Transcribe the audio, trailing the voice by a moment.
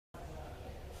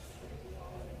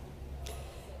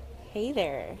Hey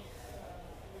there.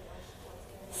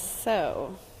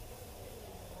 So,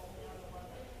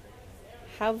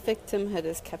 how victimhood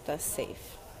has kept us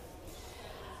safe,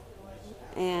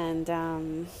 and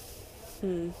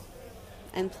hmm,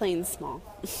 and playing small,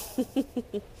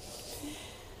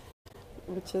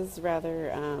 which is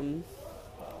rather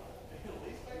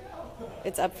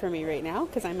it's up for me right now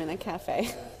because I'm in a cafe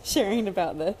sharing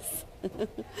about this,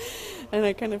 and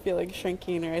I kind of feel like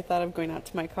shrinking, or I thought of going out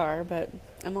to my car, but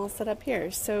I'm all set up here.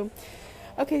 So,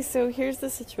 okay, so here's the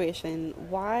situation: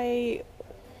 why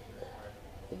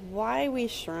we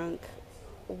shrunk,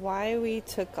 why we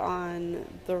took on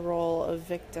the role of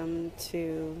victim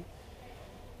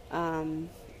um,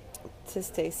 to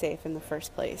stay safe in the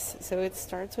first place. So it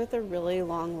starts with a really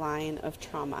long line of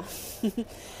trauma.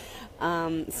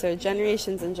 So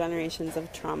generations and generations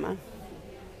of trauma.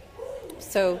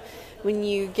 So when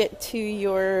you get to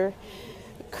your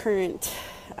current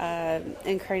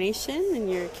incarnation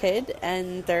and you're a kid,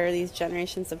 and there are these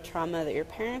generations of trauma that your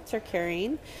parents are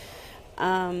carrying,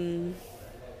 um,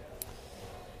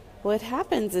 what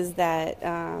happens is that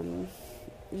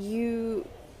you,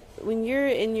 when you're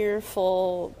in your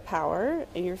full power,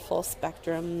 in your full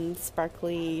spectrum,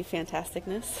 sparkly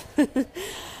fantasticness,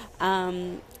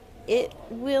 um, it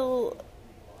will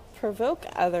provoke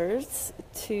others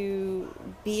to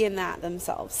be in that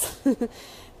themselves,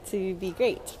 to be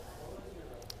great.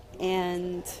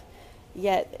 And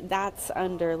yet that's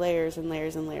under layers and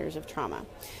layers and layers of trauma.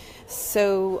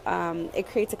 So it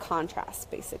creates a contrast,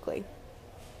 basically.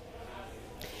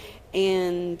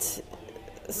 And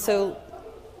so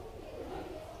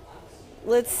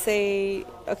let's say,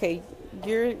 okay,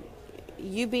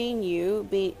 you being you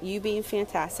being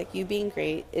fantastic, you being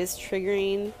great is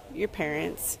triggering your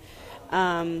parents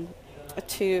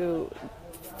to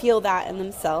feel that in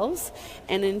themselves,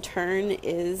 and in turn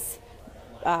is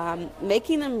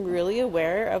making them really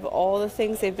aware of all the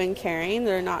things they've been carrying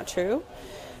that are not true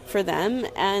for them,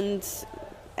 and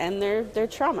their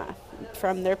trauma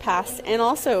from their past, and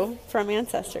also from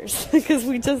ancestors, because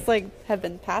we just have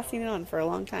been passing it on for a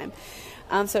long time.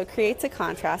 So it creates a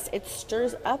contrast. It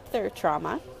stirs up their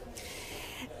trauma,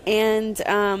 and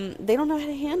they don't know how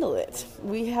to handle it.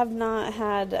 We have not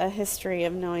had a history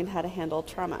of knowing how to handle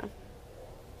trauma.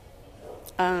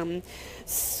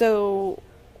 So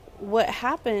what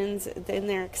happens in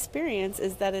their experience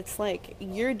is that it's like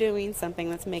you're doing something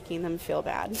that's making them feel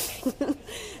bad.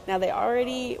 Now, they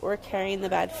already were carrying the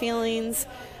bad feelings.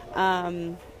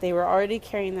 They were already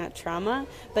carrying that trauma,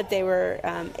 but they were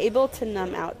able to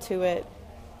numb out to it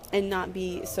and not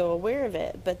be so aware of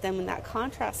it. But then when that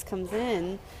contrast comes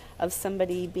in of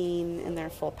somebody being in their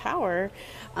full power,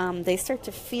 they start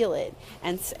to feel it,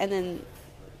 and then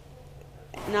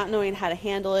not knowing how to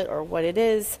handle it or what it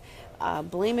is,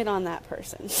 blame it on that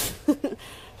person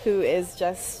who is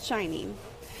just shining.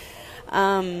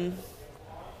 And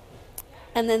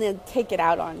then they take it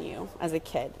out on you as a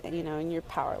kid, and you're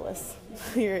powerless.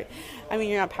 You're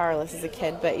not powerless as a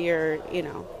kid, but you're,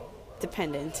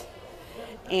 dependent.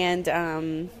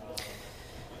 And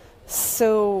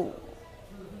so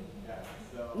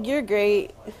you're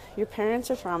great. Your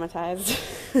parents are traumatized.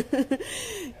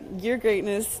 Your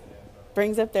greatness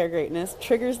brings up their greatness,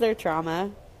 triggers their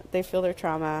trauma. They feel their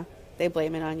trauma. They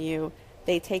blame it on you.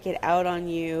 They take it out on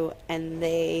you, and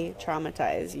they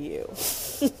traumatize you.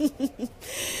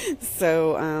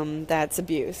 So that's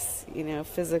abuse,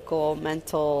 physical,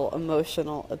 mental,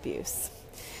 emotional abuse.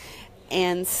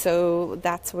 And so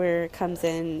that's where it comes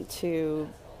in to,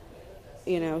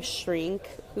 shrink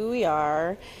who we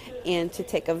are and to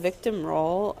take a victim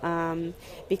role,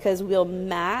 because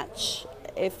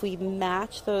if we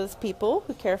match those people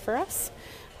who care for us,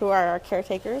 who are our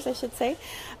caretakers, I should say,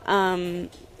 then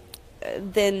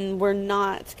we're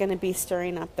not going to be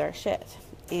stirring up their shit.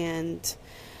 And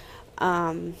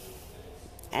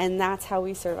that's how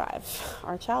we survive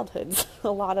our childhoods.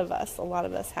 A lot of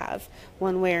us have,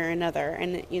 one way or another.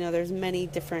 And, there's many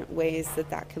different ways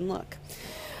that can look.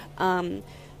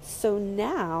 So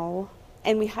now,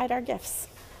 and we hide our gifts.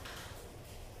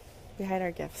 We hide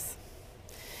our gifts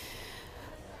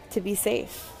to be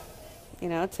safe.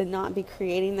 To not be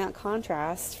creating that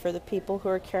contrast for the people who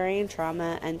are carrying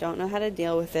trauma and don't know how to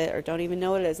deal with it, or don't even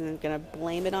know what it is, and are going to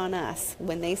blame it on us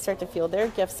when they start to feel their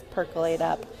gifts percolate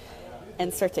up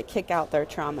and start to kick out their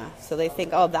trauma. So they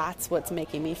think, oh, that's what's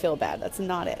making me feel bad. That's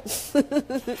not it.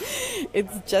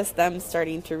 It's just them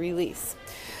starting to release.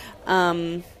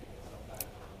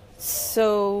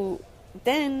 So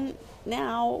then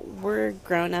now we're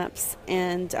grown-ups,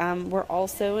 and we're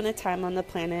also in a time on the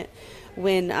planet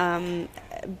when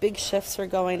big shifts are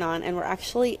going on, and we're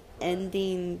actually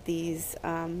ending these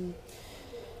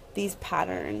these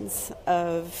patterns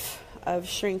of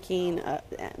shrinking,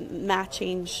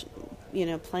 matching,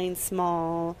 playing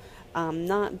small,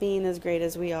 not being as great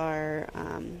as we are,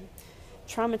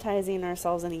 traumatizing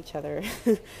ourselves and each other.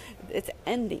 It's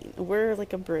ending. We're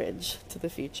like a bridge to the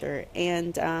future,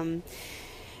 and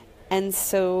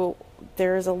so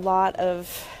there's a lot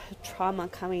of trauma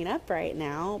coming up right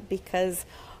now because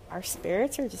our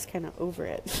spirits are just kind of over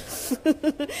it.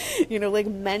 Like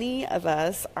many of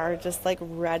us are just like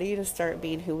ready to start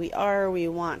being who we are. We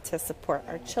want to support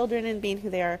our children in being who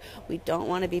they are. We don't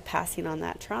want to be passing on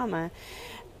that trauma.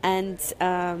 And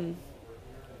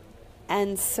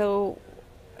so,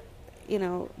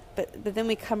 but then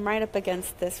we come right up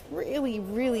against this really,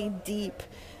 really deep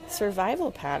survival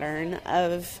pattern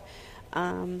of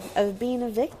being a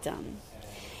victim.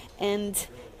 And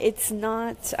it's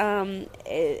not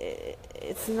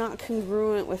it's not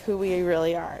congruent with who we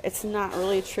really are. It's not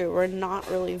really true. We're not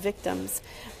really victims,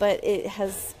 but it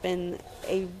has been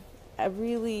a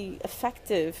really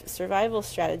effective survival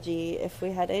strategy if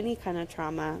we had any kind of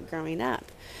trauma growing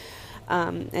up,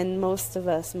 and most of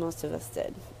us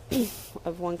did,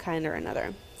 of one kind or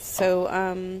another.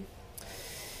 So.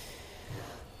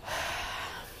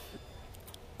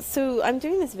 So I'm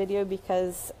doing this video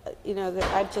because,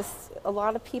 a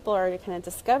lot of people are kind of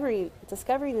discovering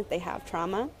that they have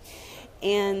trauma,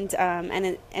 and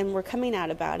we're coming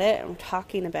out about it and we're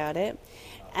talking about it,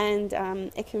 and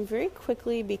it can very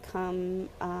quickly become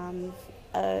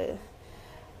a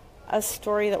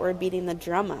story that we're beating the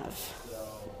drum of,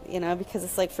 because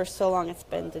it's like for so long it's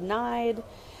been denied,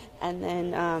 and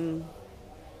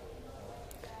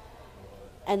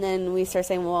then we start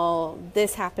saying, well,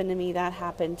 this happened to me, that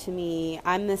happened to me,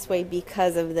 I'm this way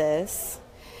because of this,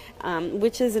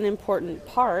 which is an important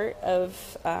part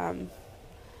of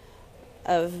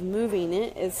moving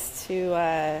it, is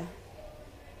to,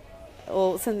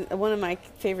 one of my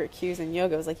favorite cues in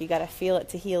yoga is like, you got to feel it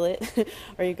to heal it,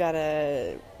 or you got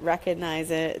to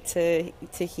recognize it to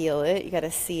heal it, you got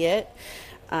to see it.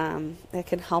 That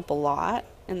can help a lot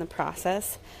in the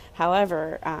process.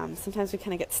 However, sometimes we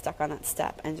kind of get stuck on that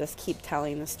step and just keep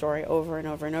telling the story over and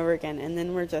over and over again, and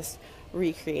then we're just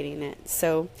recreating it.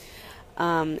 So,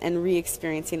 and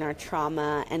re-experiencing our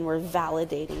trauma, and we're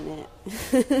validating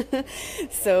it.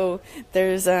 So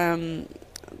there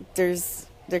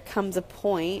comes a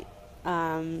point,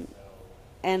 and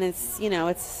it's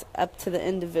up to the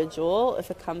individual if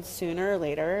it comes sooner or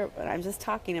later. But I'm just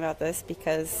talking about this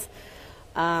because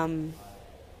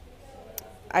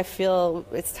I feel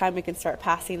it's time we can start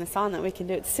passing this on, that we can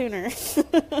do it sooner.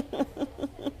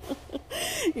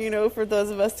 For those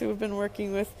of us who have been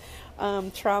working with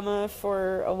trauma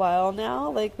for a while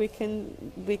now, like we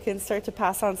can start to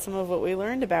pass on some of what we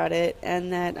learned about it,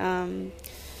 and that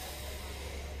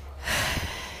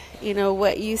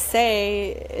what you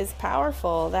say is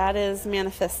powerful. That is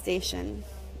manifestation.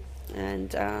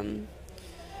 And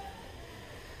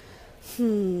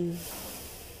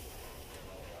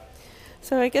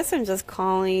So I guess I'm just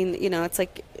calling, it's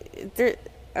like,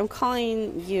 I'm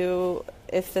calling you,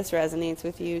 if this resonates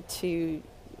with you, to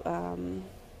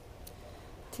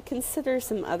consider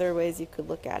some other ways you could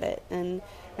look at it. And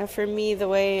for me, the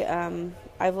way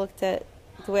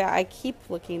the way I keep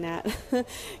looking at,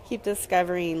 keep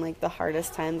discovering like the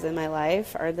hardest times in my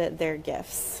life are that they're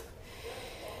gifts.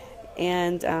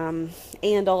 And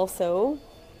also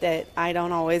that I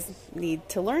don't always need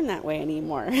to learn that way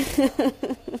anymore.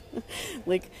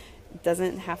 Like, it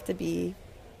doesn't have to be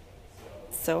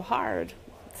so hard.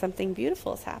 Something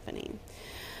beautiful is happening.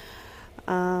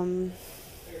 And,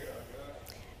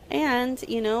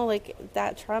 like,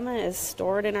 that trauma is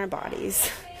stored in our bodies.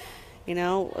 We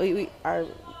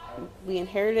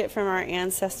inherited it from our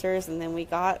ancestors, and then we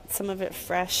got some of it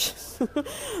fresh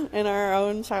in our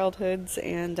own childhoods.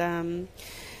 And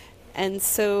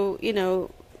so,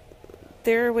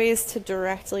 there are ways to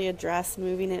directly address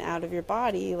moving it out of your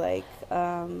body, like,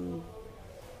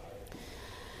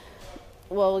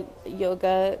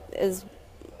 yoga is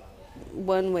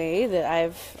one way that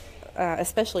I've,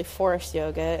 especially forest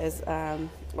yoga, is,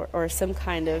 or some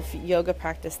kind of yoga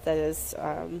practice that is,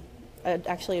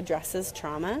 actually addresses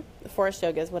trauma. Forest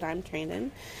yoga is what I'm trained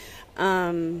in,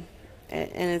 and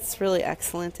it's really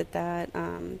excellent at that.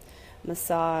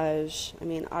 Massage. I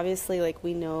mean, obviously, like,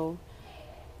 we know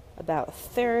about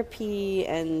therapy,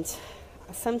 and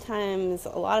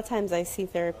a lot of times I see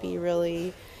therapy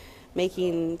really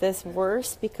making this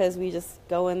worse, because we just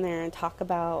go in there and talk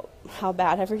about how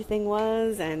bad everything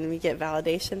was, and we get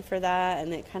validation for that,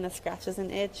 and it kind of scratches an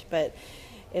itch, but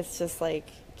it's just like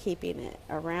keeping it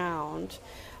around.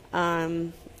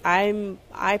 And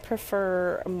I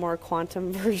prefer more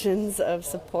quantum versions of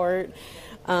support,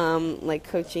 like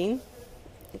coaching.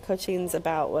 Coaching's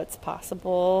about what's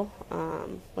possible,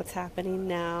 what's happening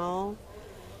now.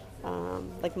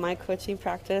 Like my coaching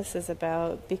practice is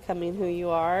about becoming who you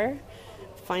are,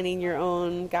 finding your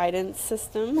own guidance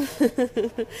system.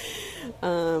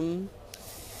 And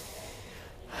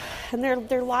there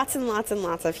are lots and lots and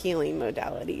lots of healing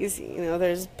modalities. You know,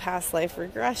 there's past life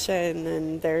regression,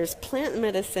 and there's plant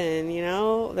medicine. You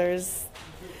know, there's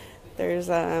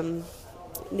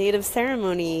native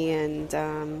ceremony,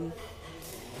 and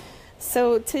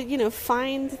so to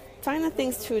find the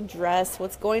things to address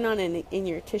what's going on in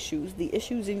your tissues, the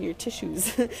issues in your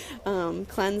tissues,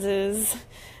 cleansing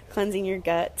your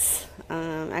guts.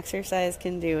 Exercise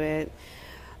can do it,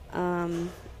 and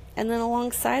then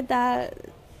alongside that,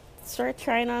 start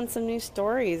trying on some new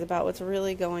stories about what's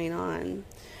really going on.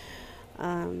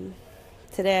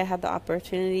 Today I had the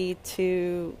opportunity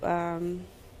to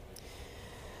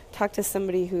talk to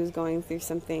somebody who's going through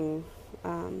something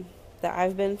that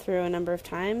I've been through a number of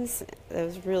times. It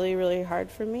was really, really hard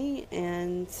for me,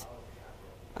 and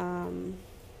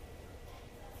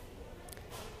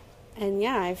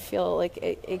yeah, I feel like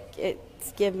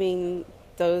it's giving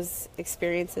those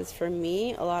experiences for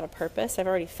me a lot of purpose. I've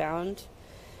already found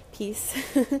peace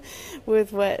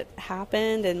with what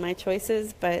happened and my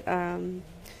choices, but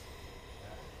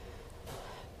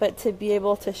to be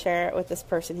able to share it with this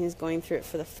person who's going through it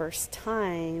for the first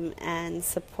time and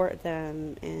support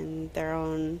them in their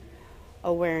own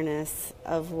awareness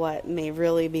of what may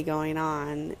really be going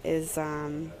on is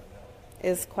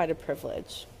quite a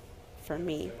privilege for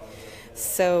me.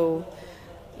 So,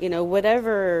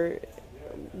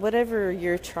 whatever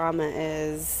your trauma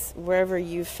is, wherever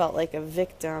you felt like a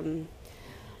victim,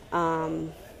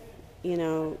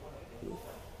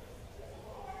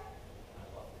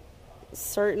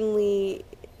 certainly,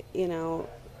 I'm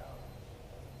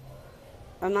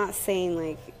not saying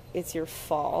like it's your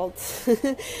fault,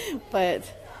 and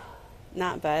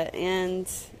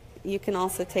you can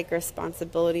also take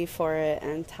responsibility for it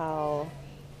and tell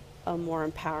a more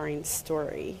empowering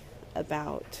story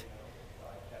about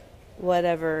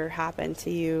whatever happened to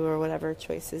you or whatever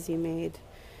choices you made.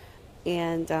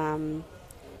 And then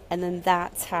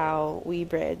that's how we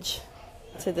bridge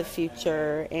to the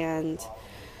future and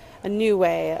a new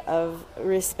way of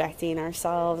respecting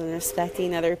ourselves and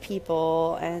respecting other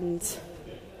people, and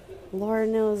Lord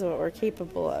knows what we're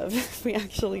capable of if we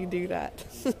actually do that.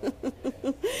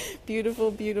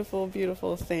 Beautiful, beautiful,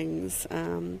 beautiful things.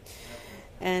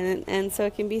 And so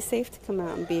it can be safe to come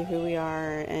out and be who we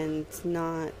are and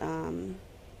not,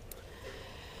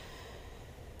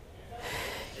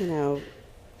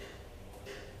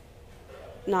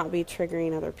 not be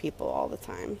triggering other people all the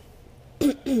time.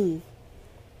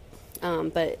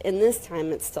 But in this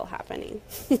time, it's still happening.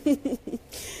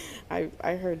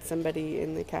 I heard somebody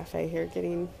in the cafe here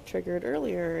getting triggered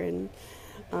earlier and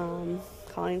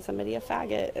calling somebody a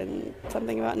faggot and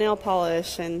something about nail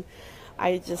polish, and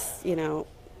I just,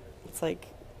 it's like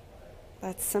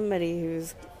that's somebody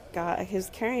who's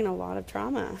carrying a lot of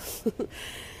trauma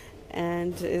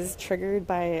and is triggered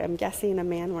by, I'm guessing, a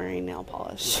man wearing nail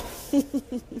polish.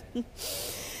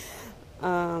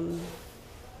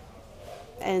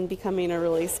 And becoming a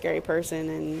really scary person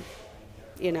and,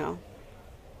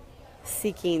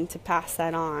 seeking to pass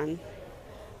that on.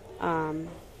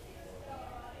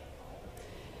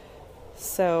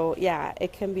 So yeah,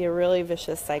 it can be a really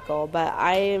vicious cycle, but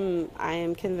I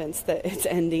am convinced that it's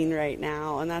ending right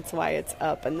now, and that's why it's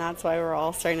up, and that's why we're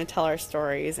all starting to tell our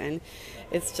stories. And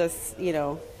it's just, we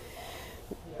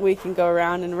can go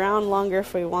round and round longer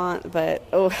if we want, but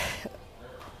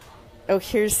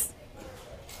here's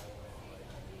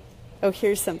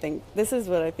something. This is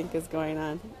what I think is going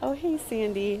on. Oh, hey,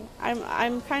 Sandy.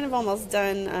 I'm kind of almost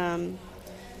done.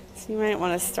 So you might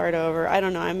want to start over. I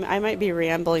don't know. I might be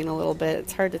rambling a little bit.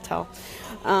 It's hard to tell.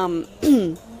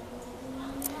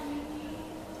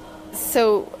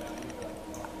 So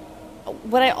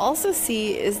what I also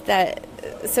see is that,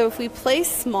 so if we play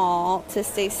small to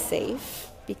stay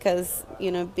safe, because,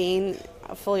 being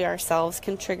fully ourselves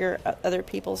can trigger other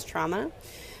people's trauma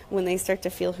when they start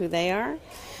to feel who they are.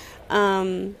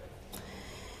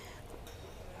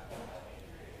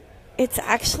 It's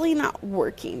actually not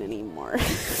working anymore.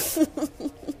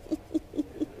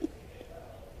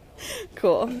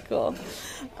 Cool.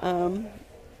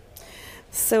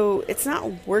 So it's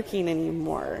not working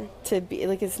anymore to be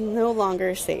like, it's no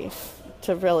longer safe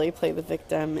to really play the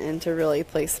victim and to really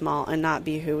play small and not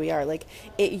be who we are. Like,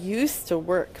 it used to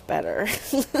work better.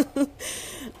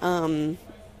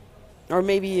 Or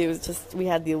maybe it was just we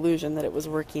had the illusion that it was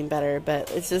working better,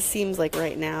 but it just seems like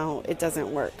right now it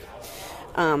doesn't work.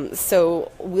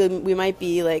 So we might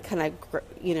be like kind of,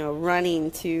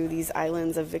 running to these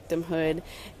islands of victimhood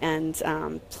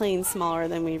and playing smaller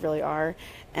than we really are.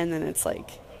 And then it's like,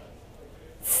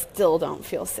 still don't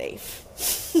feel safe.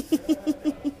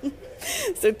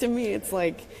 So to me, it's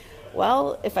like,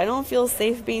 well, if I don't feel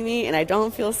safe being me and I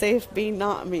don't feel safe being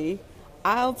not me,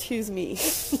 I'll choose me.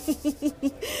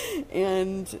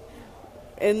 And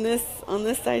on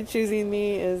this side, choosing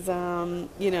me is,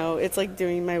 it's like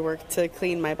doing my work to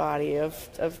clean my body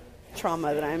of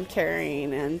trauma that I'm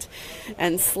carrying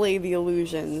and slay the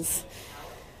illusions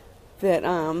that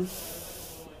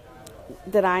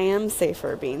I am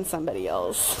safer being somebody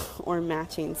else or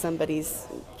matching somebody's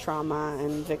trauma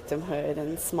and victimhood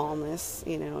and smallness,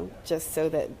 just so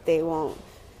that they won't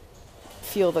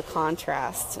feel the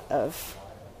contrast of,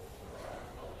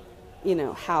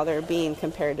 how they're being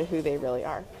compared to who they really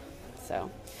are. So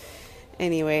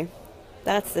anyway,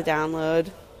 that's the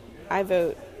download. I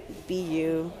vote be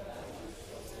you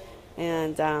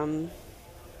and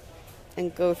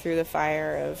go through the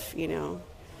fire of,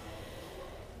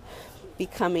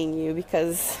 becoming you,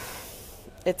 because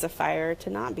it's a fire to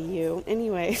not be you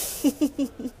anyway.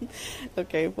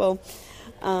 Okay, well,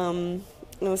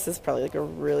 this is probably like a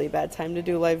really bad time to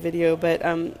do a live video, but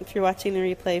if you're watching the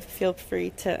replay, feel free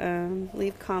to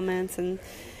leave comments and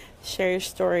share your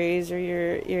stories or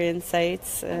your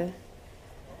insights.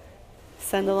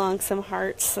 Send along some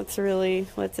hearts. That's really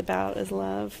what it's about, is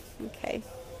love. Okay,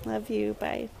 love you.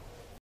 Bye.